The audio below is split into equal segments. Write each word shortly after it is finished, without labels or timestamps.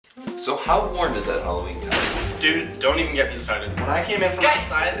So how warm is that Halloween costume? Dude, don't even get me started. When I came in from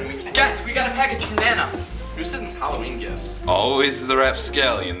outside and we came... Guys, we got a package from Nana. Who sends Halloween gifts? Always the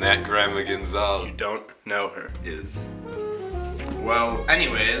rapscallion, that Grandma Gonzalez. You don't know her. Is. Well,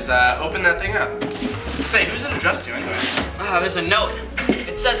 anyways, open that thing up. Say, who's it addressed to anyway? There's a note.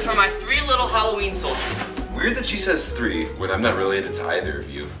 It says, for my 3 little Halloween soldiers. Weird that she says 3 when I'm not related to either of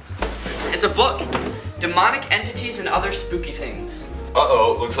you. It's a book. Demonic entities and other spooky things.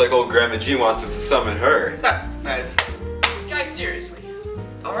 Uh-oh, looks like old Grandma G wants us to summon her. Nice. Guys, seriously.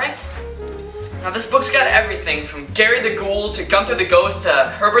 Alright? Now this book's got everything from Gary the Ghoul to Gunther the Ghost to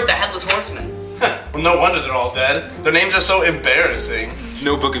Herbert the Headless Horseman. Well, no wonder they're all dead. Their names are so embarrassing.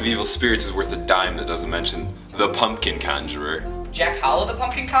 No book of evil spirits is worth a dime that doesn't mention the Pumpkin Conjurer. Jack Hallow the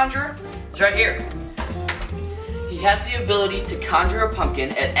Pumpkin Conjurer? It's right here. He has the ability to conjure a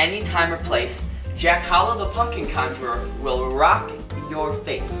pumpkin at any time or place. Jack Hallow the Pumpkin Conjurer will rock your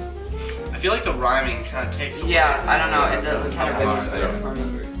face. I feel like the rhyming kind of takes away. Yeah, I don't know. It's kind of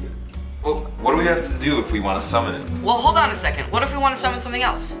Well, what do we have to do if we want to summon it? Well, hold on a second. What if we want to summon something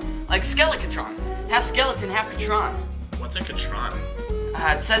else? Like Skeletron. Half skeleton, half Catron. What's a Catron?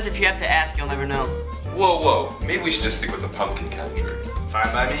 It says if you have to ask, you'll never know. Whoa, maybe we should just stick with the Pumpkin Conjurer.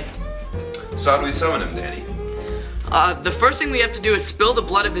 Fine by me. So how do we summon him, Danny? The first thing we have to do is spill the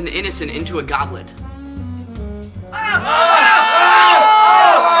blood of an innocent into a goblet.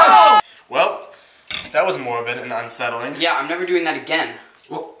 Well, that was morbid and unsettling. Yeah, I'm never doing that again.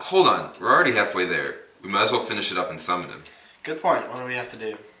 Well, hold on. We're already halfway there. We might as well finish it up and summon him. Good point. What do we have to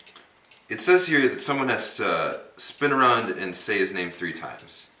do? It says here that someone has to spin around and say his name 3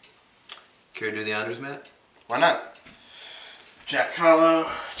 times. Care to do the honors, Matt? Why not? Jack Hallow,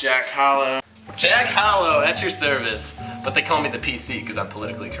 Jack Hallow. Jack Hallow, at your service. But they call me the PC because I'm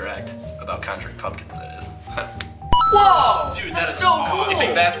politically correct. About conjuring pumpkins, that is. Whoa! Dude, that's so cool! You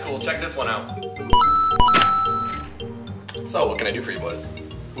think that's cool? Check this one out. So, what can I do for you boys?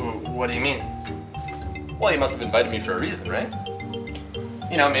 What do you mean? Well, you must have invited me for a reason, right?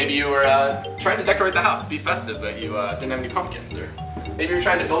 You know, maybe you were trying to decorate the house, be festive that you didn't have any pumpkins, or maybe you were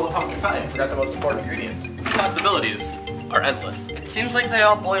trying to build a pumpkin pie and forgot the most important ingredient. The possibilities are endless. It seems like they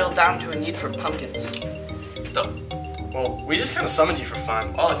all boil down to a need for pumpkins. Still. Well, we just kind of summoned you for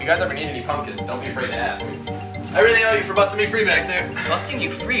fun. Well, if you guys ever need any pumpkins, don't be afraid to ask. I really owe you for busting me free back there. Busting you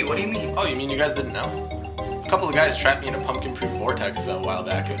free? What do you mean? Oh, you mean you guys didn't know? A couple of guys trapped me in a pumpkin-proof vortex a while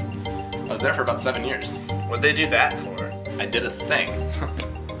back. I was there for about 7 years. What'd they do that for? I did a thing.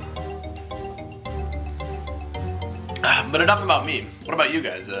 But enough about me. What about you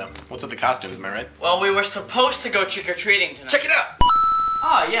guys? What's with the costumes, am I right? Well, we were supposed to go trick-or-treating tonight. Check it out!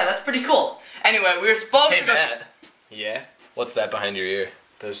 Oh, yeah, that's pretty cool. Anyway, we were supposed to go... Matt. Yeah? What's that behind your ear?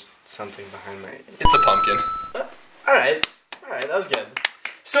 There's something behind my... It's a pumpkin. Alright, that was good.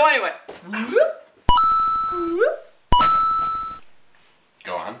 So anyway...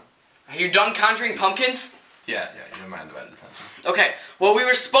 Go on. Are you done conjuring pumpkins? Yeah, you have my undivided attention. Okay, well, we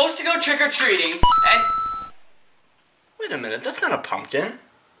were supposed to go trick-or-treating, and... Wait a minute, that's not a pumpkin.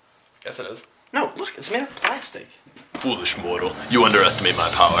 Guess it is. No, look, it's made of plastic. Foolish mortal, you underestimate my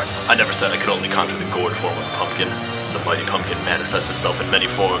power. I never said I could only conjure the gourd form of a pumpkin. The mighty pumpkin manifests itself in many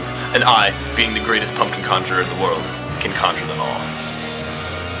forms, and I, being the greatest pumpkin conjurer in the world, can conjure them all.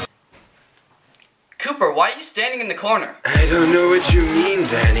 Cooper, why are you standing in the corner? I don't know what you mean,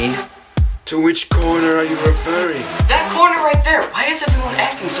 Danny. To which corner are you referring? That corner right there. Why is everyone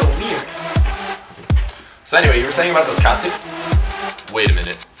acting so weird? So anyway, you were saying about those costumes? Wait a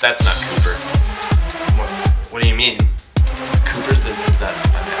minute, that's not Cooper. What do you mean? Cooper's been possessed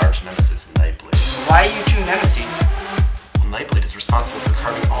by my arch nemesis, Nightblade. Why are you two nemesis? Well, Nightblade is responsible for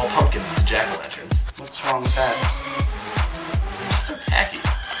carving all pumpkins into jack-o'-lanterns. What's wrong with that? You're just so tacky.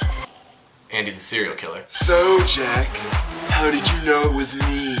 And he's a serial killer. So, Jack, how did you know it was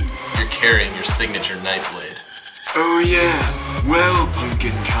me? You're carrying your signature Nightblade. Oh yeah, well,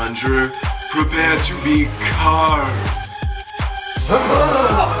 Pumpkin Conjurer, prepare to be carved.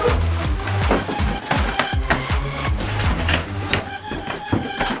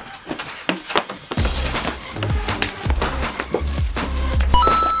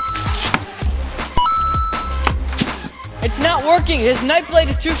 It's not working. His Nightblade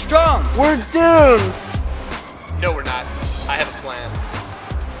is too strong. We're doomed! No, we're not. I have a plan.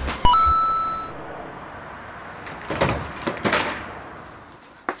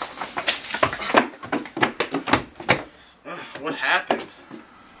 What happened?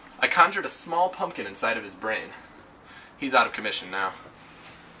 I conjured a small pumpkin inside of his brain. He's out of commission now.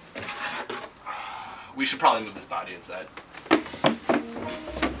 We should probably move this body inside.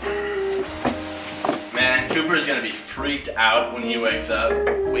 Man, man, Cooper's gonna be freaked out when he wakes up.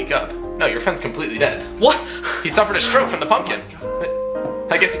 Wake up. No, your friend's completely dead. What? He suffered a stroke from the pumpkin.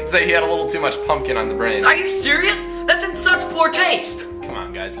 I guess you could say he had a little too much pumpkin on the brain. Are you serious? That's in such poor taste. Come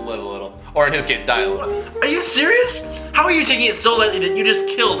on, guys, live a little. Or in his case, die a little. Are you serious? How are you taking it so lightly that you just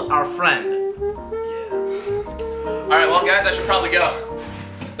killed our friend? Alright, well, guys, I should probably go.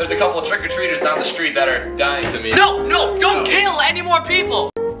 There's a couple of trick-or-treaters down the street that are dying to meet. No, don't kill any more people.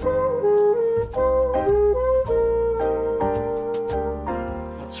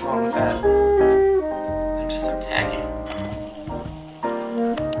 What's wrong with that? They're just so tacky.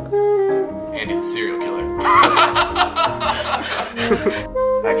 Andy's a serial killer.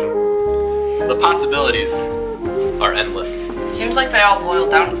 Action. The possibilities are endless. Seems like they all boil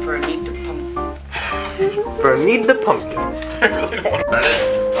down for a need to pump. For Need the Pumpkin. I really don't want to.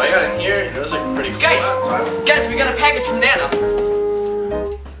 Well, I got in here, and it was like pretty cool. Guys, we got a package from Nana.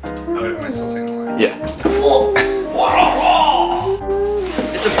 Oh, am I still saying the line? Yeah.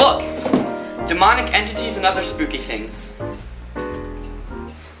 It's a book. Demonic entities and other spooky things.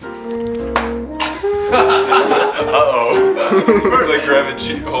 Uh-oh. It's like Grandma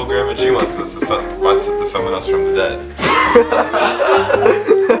G. Old Grandma G wants it to summon us from the dead.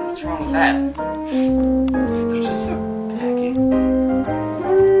 What's wrong with that? They're just so tacky.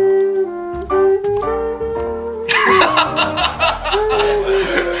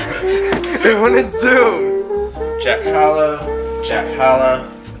 It wouldn't zoom. Jack Hallow, Jack Hallow,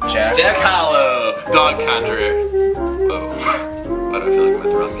 Jack. Jack Hallow, Dog Conjurer. Oh, why do I feel like I'm at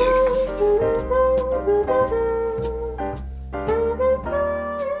the wrong gig?